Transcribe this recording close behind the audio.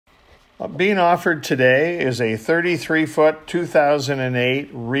Being offered today is a 33-foot 2008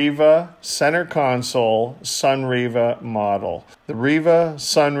 Riva center console Sunriva model. The Riva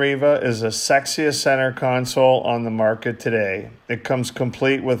Sunriva is the sexiest center console on the market today. It comes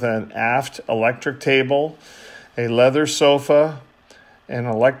complete with an aft electric table, a leather sofa, an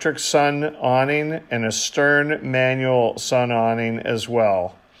electric sun awning, and a stern manual sun awning as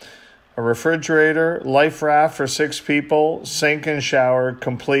well. A refrigerator, life raft for 6 people, sink and shower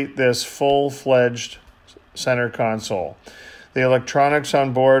complete this full-fledged center console. The electronics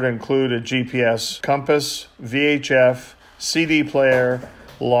on board include a GPS compass, VHF, CD player,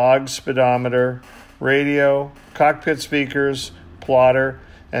 log speedometer, radio, cockpit speakers, plotter,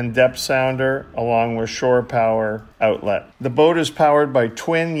 and depth sounder, along with shore power outlet. The boat is powered by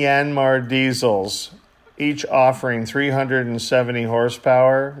twin Yanmar diesels, each offering 370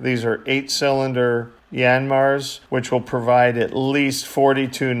 horsepower. These are 8-cylinder Yanmars, which will provide at least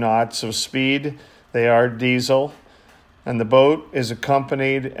 42 knots of speed. They are diesel. And the boat is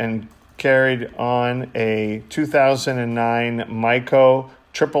accompanied and carried on a 2009 Myco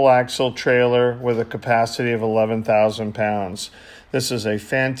triple axle trailer with a capacity of 11,000 pounds. This is a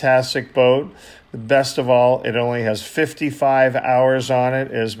fantastic boat. The best of all, it only has 55 hours on it.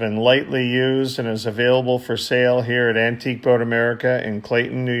 It has been lightly used and is available for sale here at Antique Boat America in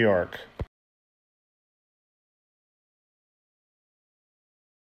Clayton, New York.